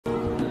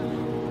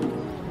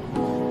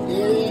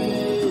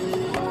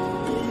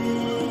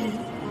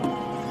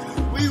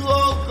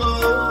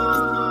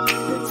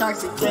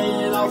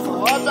Intoxicated off of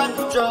all type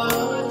of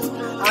drugs.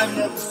 I'm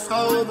never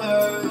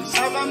sober, each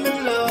time I'm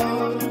in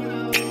love.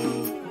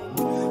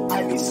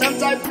 I need some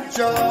type of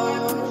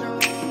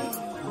drug.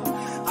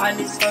 I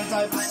need some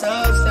type of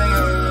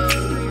substance.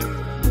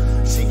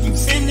 She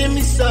keeps sending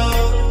me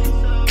stuff.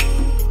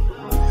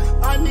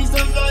 I need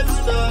some type of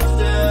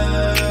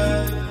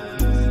substance.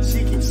 She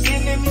keeps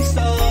sending me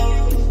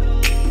stuff.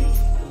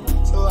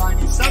 So I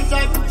need some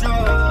type of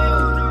drug.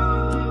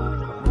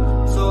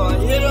 So I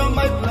hit on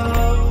my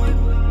glove.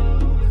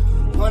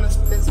 Wanna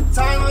spend some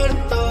time with a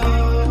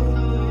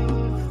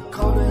thug.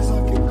 Cold as I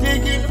can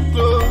dig in the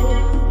blue.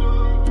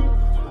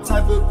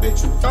 Type of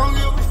bitch who don't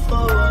give a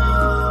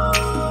fuck.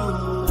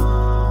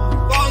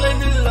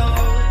 Falling in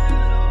love.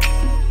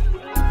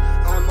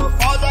 I'm a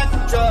fall like a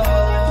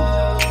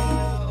drug.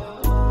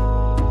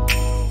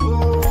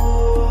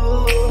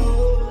 Ooh,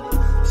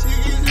 she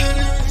keeps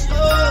letting me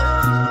stuff.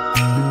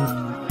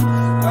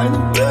 I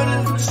need better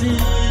than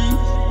cheese.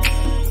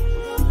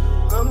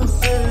 I'm a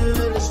sinner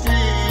in the street.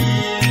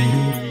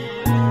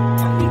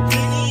 I be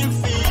digging your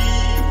feet.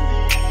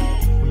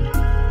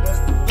 That's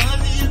the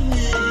buzzy of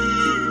me.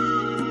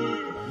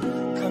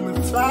 Come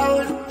and fly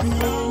with a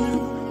bee.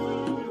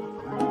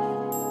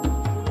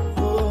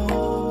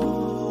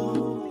 Oh,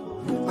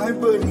 I'm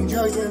putting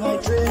drugs in my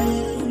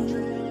drink.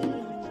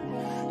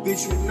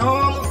 Bitch, you know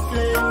I'm a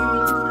fiend.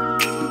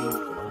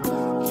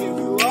 Give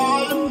you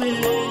all of me.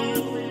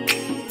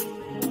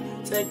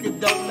 Take a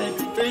dose, make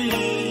it three.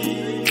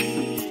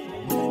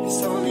 It's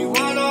only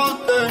one on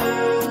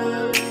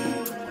third.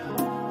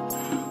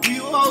 We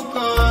woke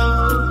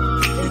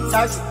up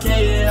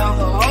intoxicated off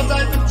of all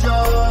type of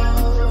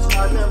drugs.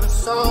 I'm never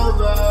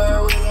sober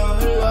when I'm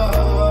in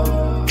love.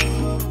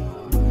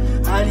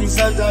 I need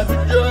some type of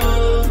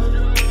drug.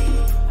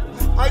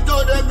 I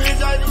told that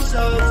bitch I need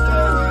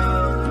substance.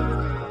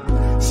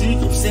 She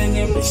keeps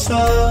sending me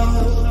stuff.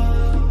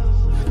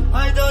 I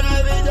told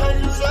that bitch I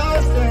need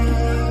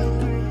substance.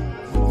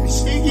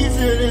 She keeps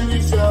sending me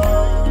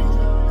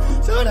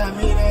stuff. So that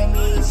mean I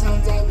need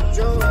some type of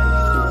drug.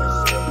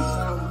 Shake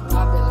some,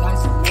 pop it like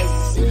some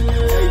ecstasy.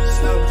 Take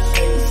some,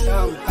 shake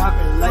some, pop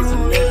it like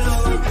some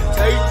ecstasy.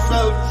 Take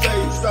some,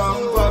 shake some,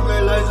 pop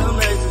it like some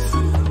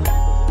ecstasy.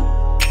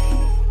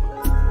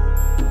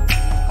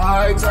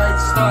 Alright, take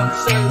some,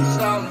 shake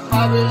some,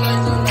 pop it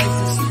like some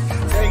ecstasy.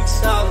 Take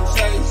some,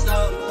 shake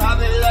some, pop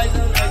it like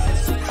some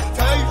ecstasy.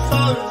 Take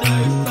some,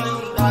 shake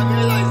some, pop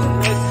it like some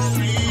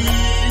ecstasy.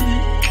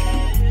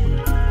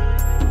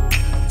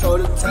 Told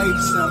her take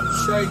some,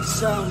 shake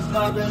some,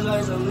 pop it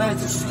like some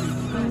ecstasy.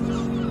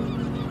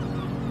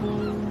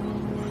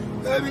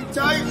 Baby,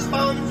 take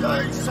some,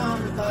 shake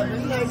some, pop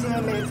it like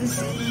some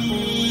ecstasy.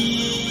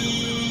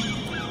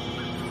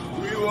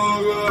 We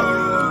won't go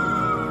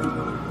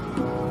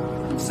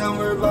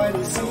somewhere by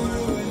the sea.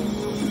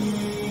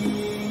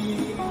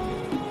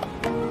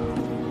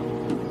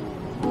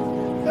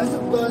 That's the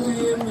buzzy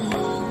in me.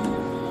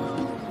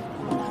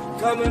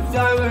 Come and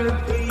fly with a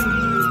bee.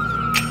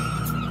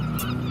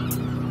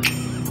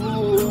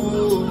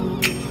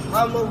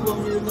 I'm a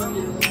woman on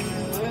your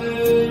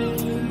head,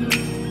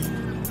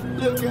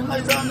 looking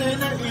like something in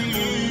the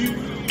eat.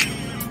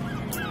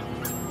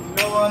 You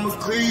know I'm a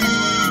creep.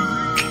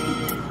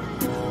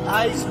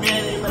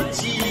 Iceman in my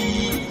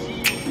cheek.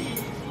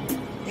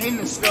 In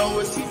the snow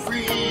it's a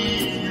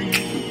freeze.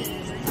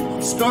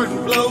 Starting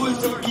to blow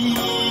as a geek.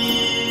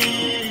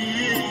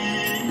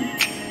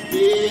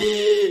 Yeah.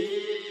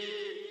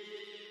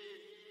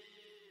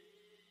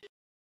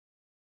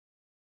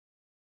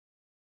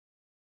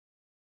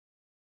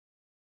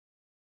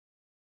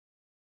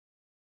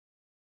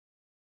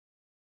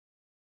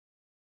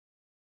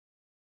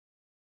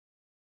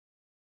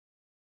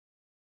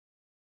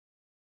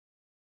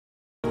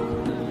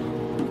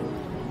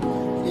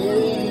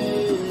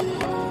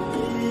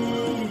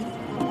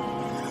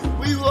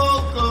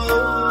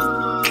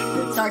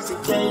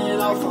 Intoxicated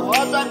off of all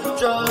type of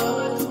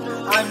drugs.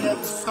 I'm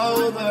never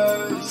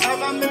sober, each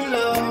time I'm in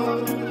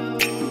love.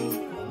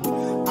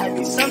 I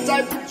need some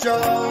type of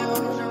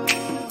drug.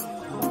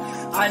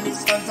 I need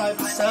some type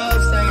of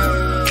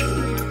substance.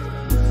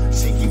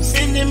 She keeps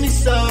sending me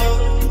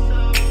stuff.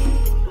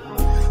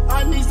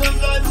 I need some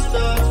type of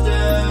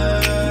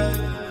substance.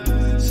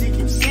 She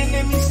keeps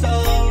sending me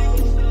stuff.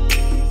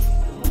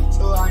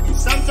 So I need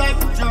some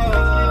type of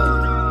drug.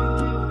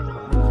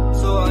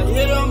 So I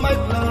hit on my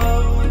glove.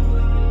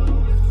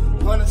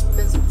 Wanna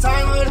spend some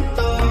time with a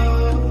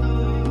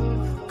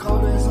thug.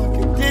 Cold as I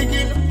can dig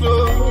in the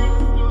blue.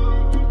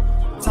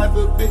 Type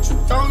of bitch who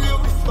don't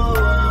give a fuck.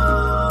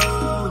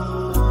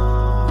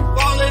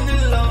 Falling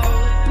in love.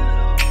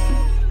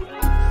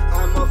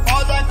 I'm a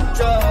fall like a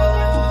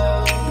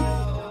drug.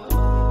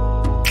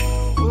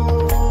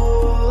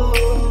 Ooh,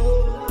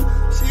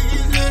 she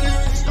keeps letting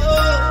me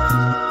stuff.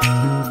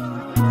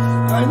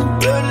 I need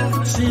better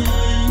than cheese.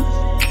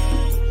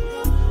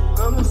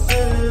 I'm a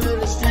sinner in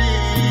the street.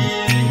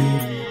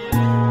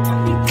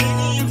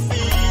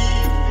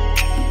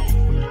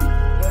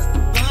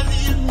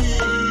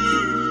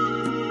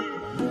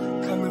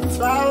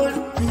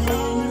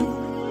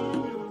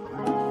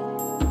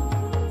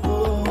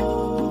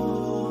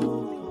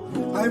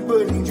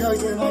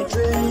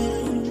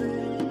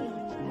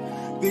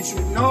 Bitch,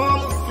 you know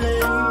I'm a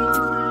fiend.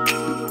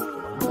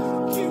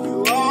 Give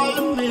you all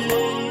of me.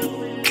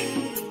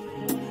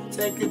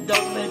 Take a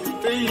dose, make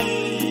it three.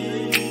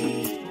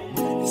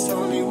 It's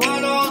only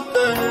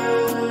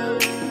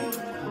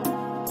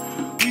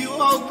 103. We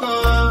woke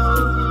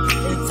up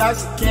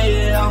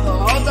intoxicated off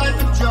of all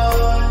type of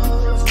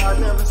drugs. I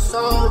never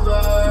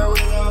sober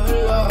without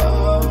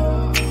love.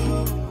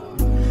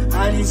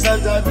 I need some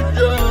type of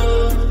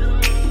drug.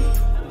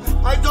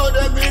 I told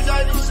that bitch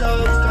I need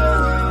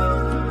substance.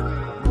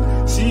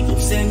 She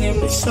keeps sending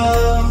me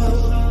some.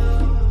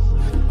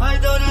 I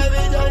told that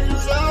bitch I need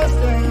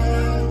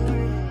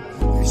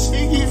substance. She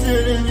keeps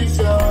sending me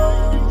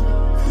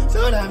some. So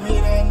that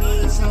mean I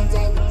need some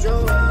type of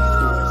drug.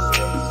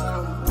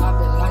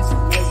 Pop it like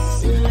some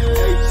ecstasy.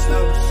 Take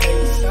some,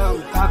 shake some.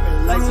 Pop it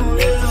like some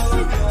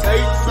ecstasy.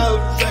 Take some,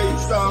 shake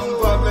some.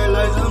 Pop it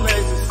like some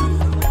ecstasy.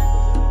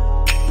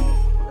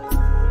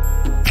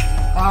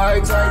 I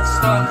take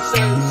some,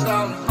 shake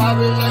some. Pop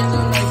it like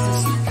some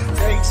ecstasy.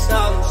 Take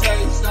some,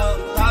 shake some.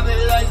 Pop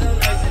it like some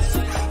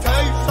ecstasy.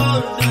 Take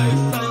some, shake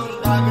some.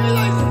 Pop it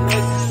like some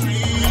ecstasy.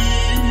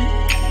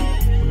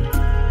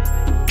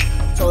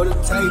 Told her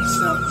take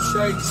some,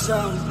 shake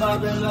some.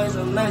 Pop it like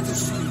some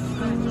ecstasy.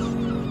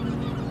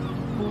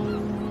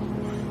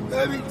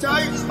 Baby,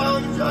 take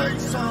some,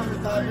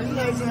 pop it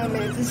like some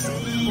ecstasy.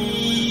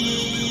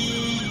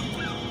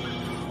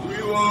 We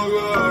won't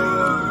go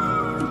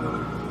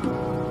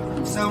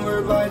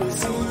somewhere by the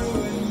sea.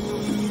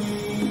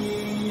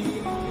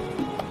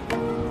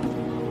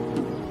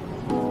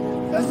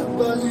 That's the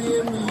buzzy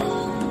in me.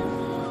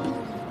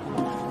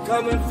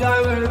 Come and fly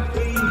with a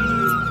bee.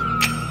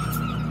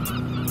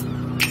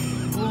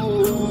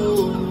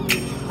 Ooh,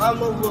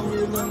 I'm a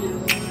woman money.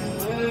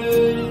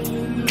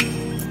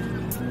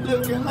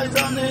 Looking like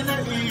something in the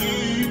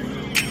eat.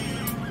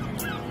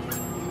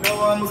 You know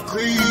I'm a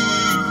creep.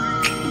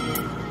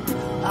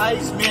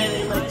 Iceman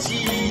in my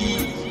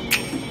cheese.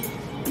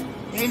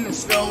 In the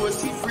snow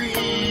it's free.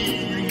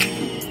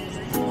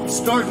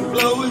 Starting to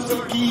blow with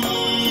the key.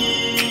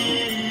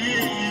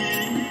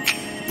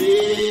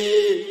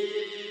 Yeah.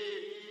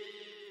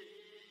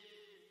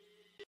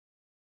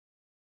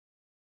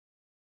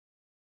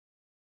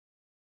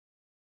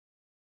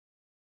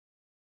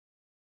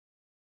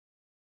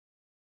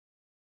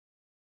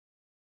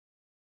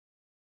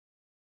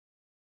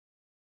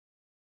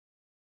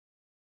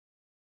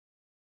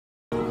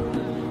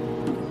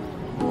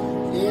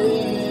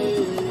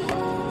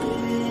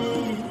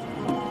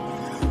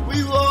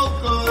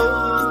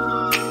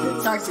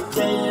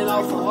 Intoxicated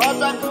off of all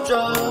type of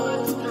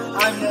drugs.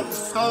 I'm never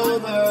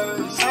sober,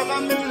 time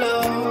I'm in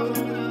love.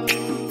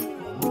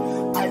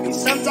 I need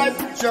some type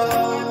of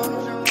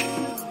drug.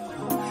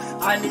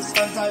 I need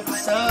some type of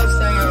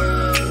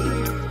substance.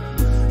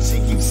 She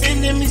keeps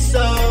sending me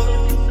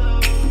some.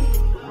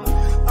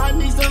 I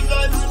need some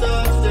type of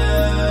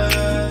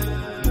substance.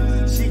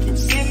 She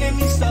keeps sending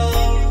me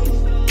some.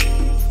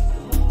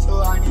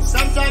 So I need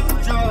some type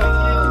of drug.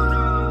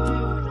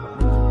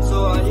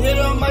 So I hit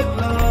on my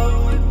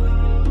blood.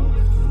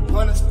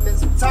 Wanna spend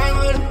some time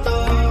with a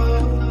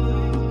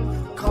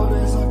thug. Cold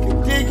as I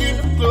can dig in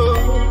the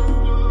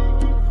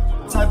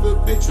blood. Type of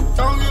bitch who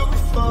don't give a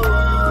fuck.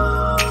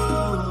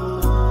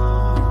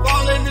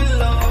 Falling in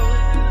love.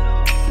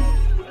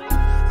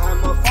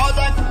 I'm a fall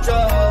like a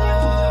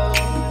drug.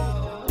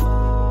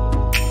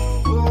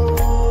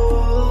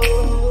 Ooh,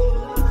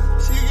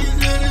 she keeps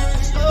letting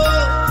me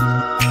stuck.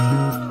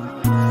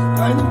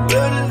 I need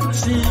bread and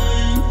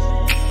cheese.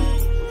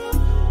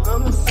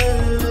 I'm a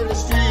sinner in the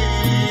street.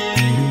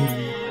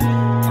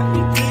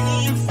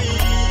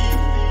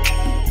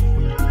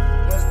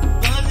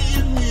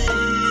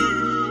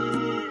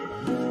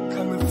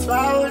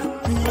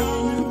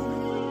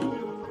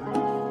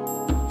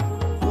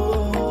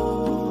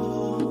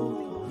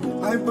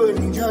 I'm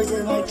putting drugs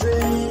in my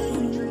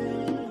drink.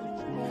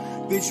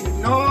 Bitch, you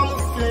know I'm a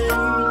fiend.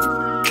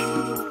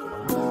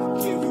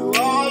 Give you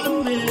all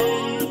of me.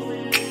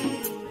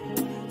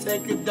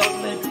 Take a dose,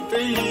 make it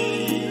three.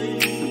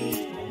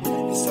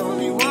 It's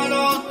only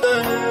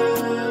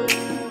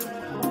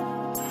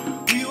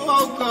 103. We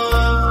woke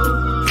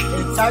up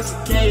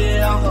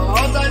intoxicated off of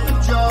all type of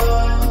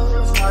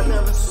drugs. I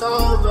never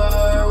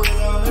sober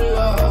without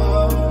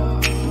love.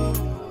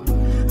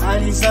 I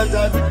need some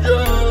type of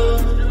drug.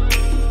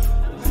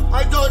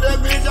 I told that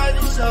bitch I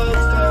need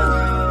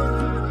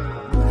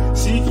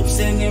substance. She keeps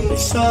sending me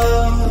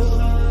some.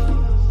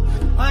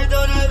 I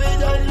told that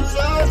bitch I need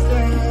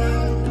substance.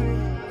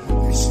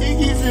 She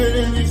keeps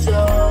sending me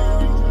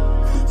some.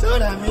 So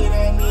that mean I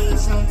need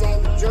some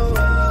type of drug.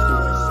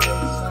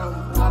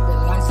 Pop it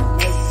like some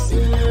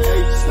ecstasy.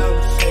 Take some,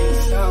 shake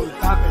some.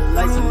 Pop it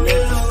like some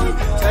ecstasy.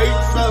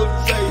 Take some,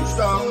 shake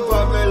some.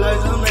 Pop it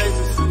like some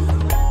ecstasy.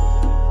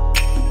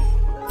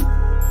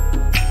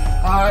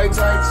 I take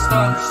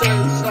some,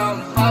 shake some,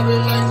 pop it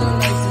like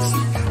some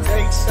ecstasy.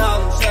 Take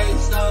some, shake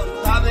some,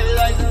 pop it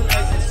like some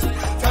ecstasy.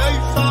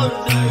 Take some,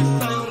 shake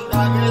some,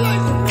 pop it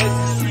like some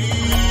ecstasy.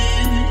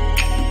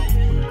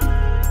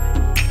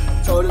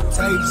 Told her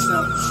take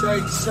some,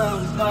 shake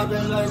some, pop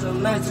it like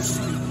some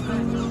ecstasy.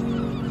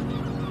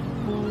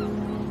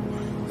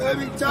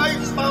 Baby,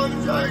 take some,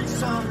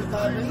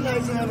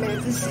 I've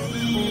made to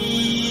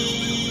see.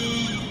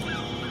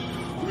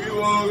 We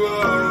won't go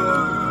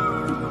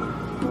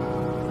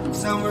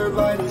somewhere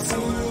by the sea.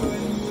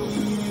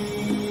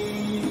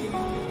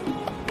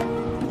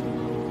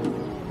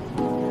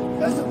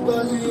 That's the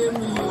buzzy in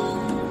me.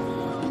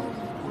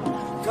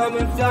 Come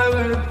and fly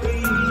with the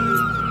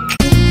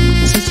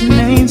beat. Such an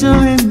angel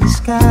in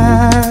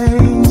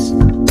disguise.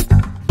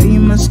 We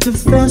must have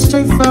fell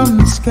straight from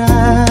the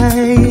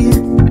sky.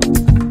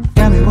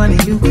 Got me wanting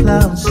you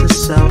closer,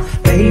 so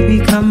baby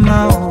come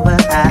over.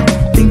 I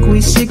think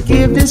we should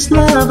give this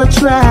love a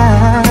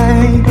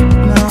try.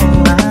 No,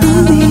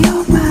 only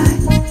your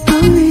mind,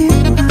 only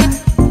your mind,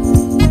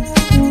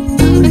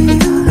 only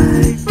your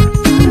mind,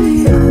 only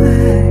your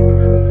mind.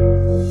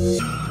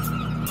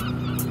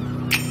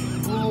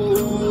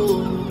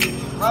 Ooh,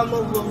 I'm a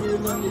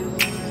woman on your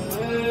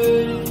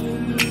head,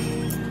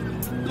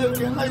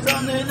 looking like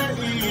something in the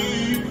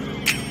east.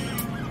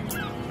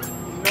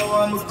 You know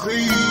I'm a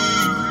creep.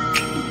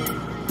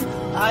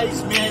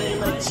 Iceman in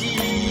my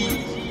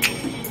cheek.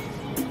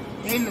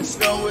 In the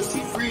snow it's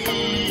free.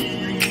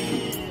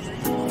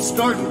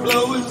 Starting to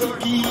blow is a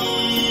key.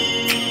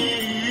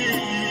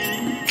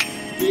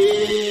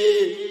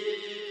 Yeah.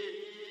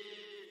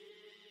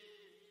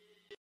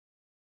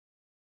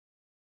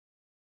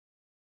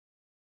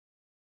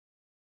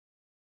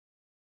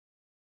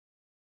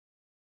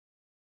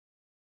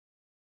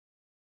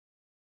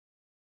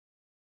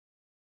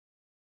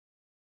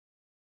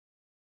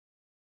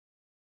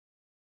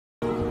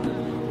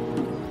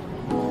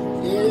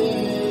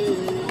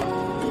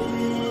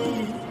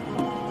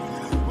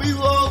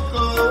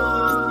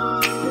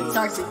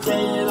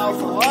 Intoxicated off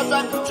of all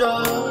type of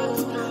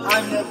drugs.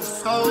 I'm never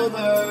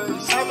sober,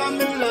 time I'm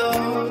in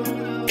love.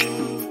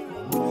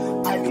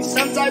 I need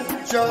some type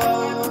of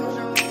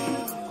drug.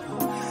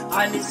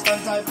 I need some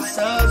type of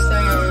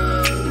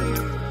substance.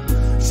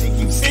 She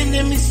keeps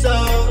sending me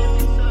stuff.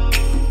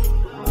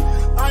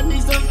 I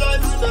need some type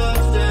of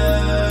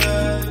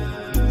substance.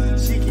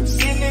 She keeps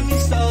sending me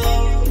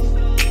stuff.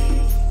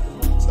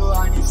 So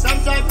I need some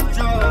type of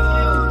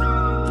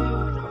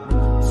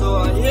drug. So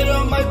I hit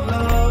on my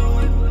blood.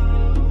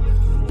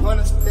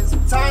 Wanna spend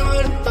some time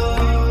with a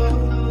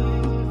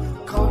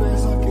thug. Cold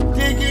as I can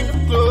dig in the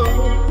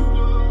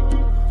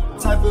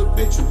blood. Type of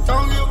bitch who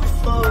don't give a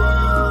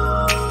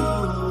fuck.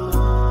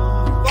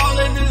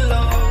 Falling in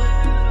love.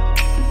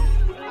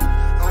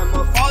 I'm a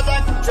fall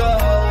like a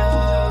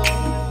drug.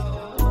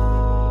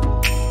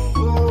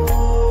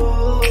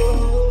 Ooh,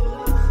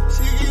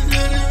 she keeps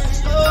hitting me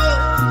stuff.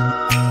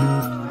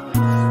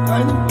 I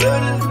need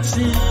bread and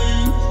cheese.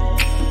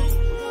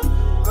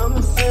 I'm a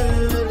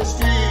sinner in the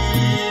street.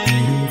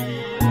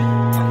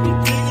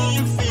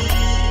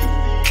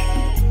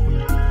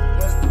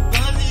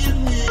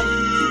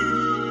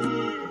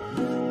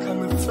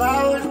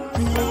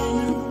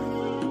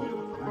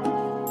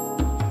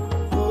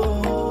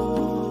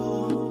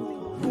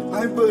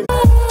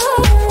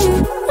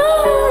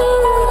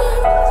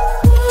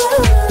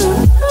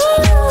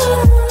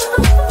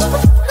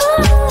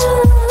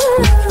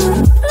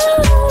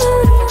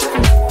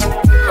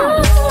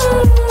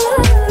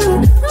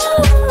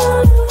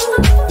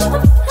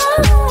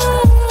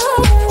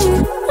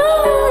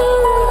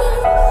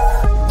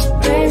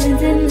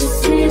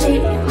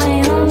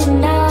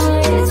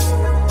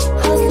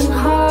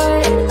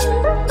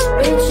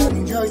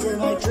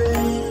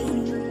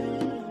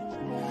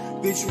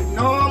 Bitch, you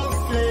know I'm a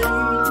fiend.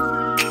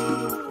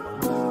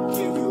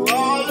 Give you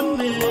all of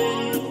me.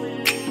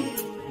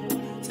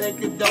 Take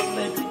a dose,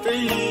 make it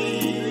three.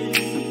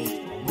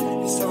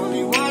 It's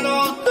only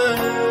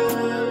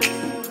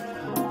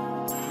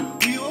 103.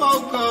 We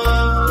woke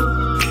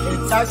up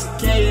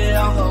intoxicated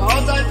off of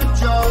all type of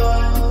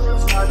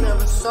drugs. I'm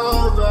never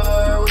sober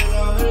when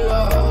I'm in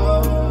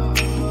love.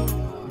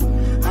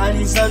 I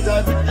need some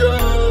type of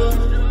drug.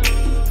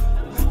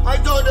 I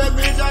told that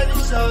bitch I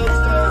need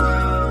substance.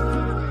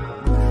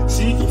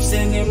 She keeps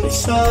sending me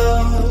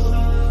stuff.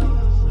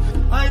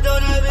 I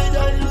don't have it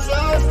on the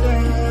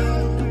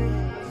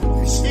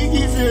substance. She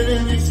keeps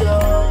sending me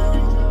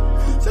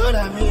stuff. So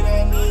that mean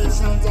I need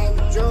some type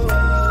of drug.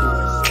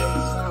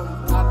 Shake some,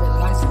 pop it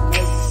like some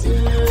ecstasy.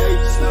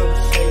 Take some,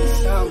 shake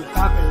some,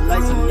 pop it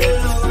like some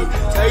ecstasy.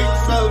 Take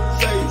some,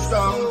 shake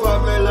some,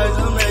 pop it like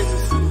some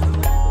ecstasy.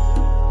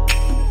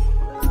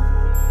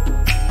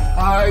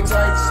 Alright,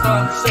 take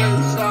some,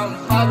 shake some,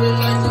 pop it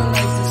like some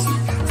ecstasy.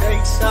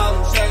 Take some,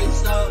 shake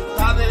some,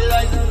 pop it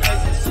like some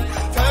ecstasy.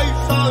 Take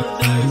some,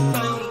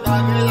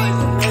 pop it like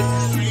some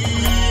ecstasy.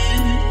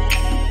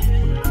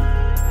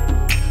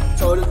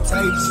 Told her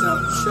take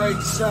some,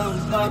 shake some,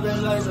 pop it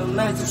like some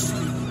ecstasy.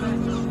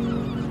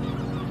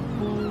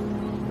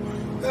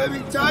 Baby,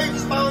 take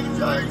some,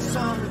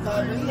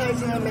 pop it like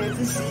some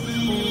ecstasy.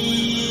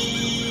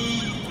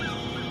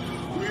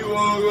 We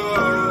won't go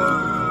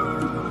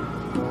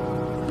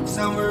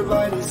somewhere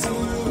by the sea.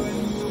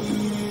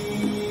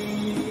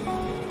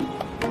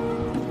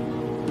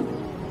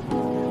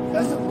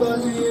 That's the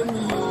buzzy in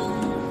me.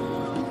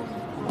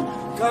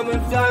 Come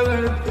and fly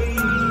with the beat.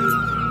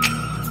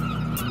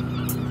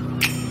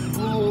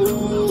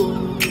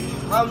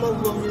 I'm a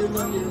woman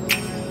on your way.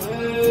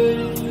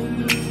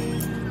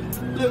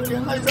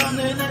 Looking like I'm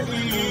in the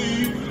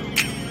eve.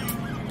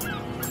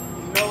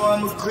 You know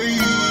I'm a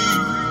creep.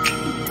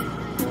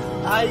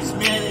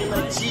 Iceman in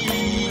my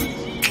cheek.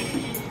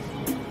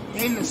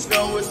 In the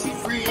snow is he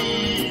free.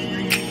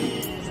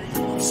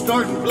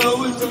 Starting to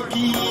blow is a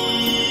key.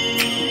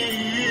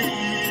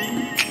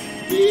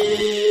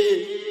 Yeah.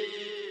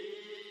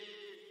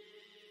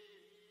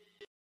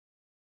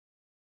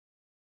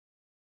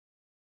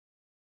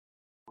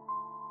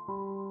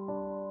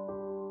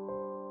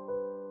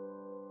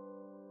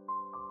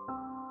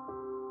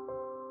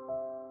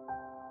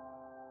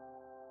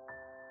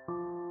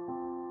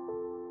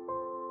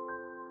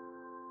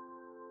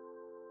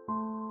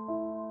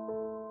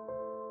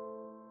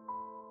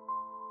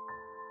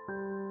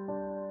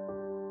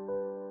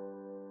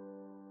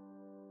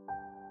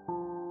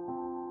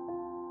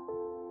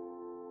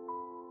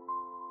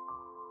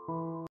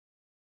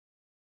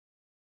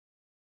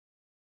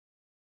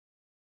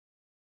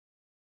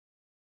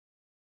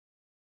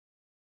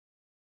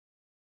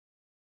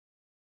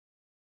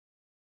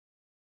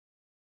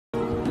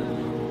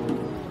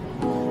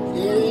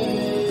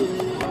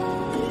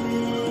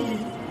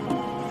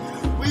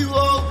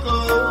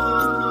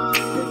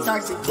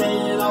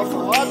 Intoxicated off of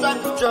all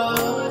type of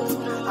drugs.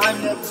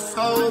 I'm never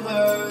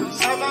sober,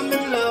 time I'm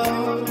in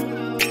love.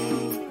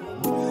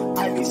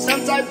 I need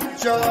some type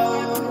of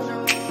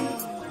drug.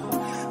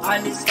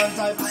 I need some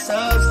type of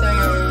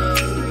substance.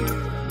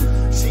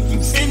 She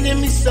keeps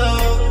sending me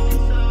stuff.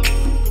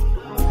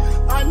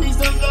 I need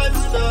some type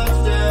of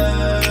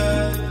substance.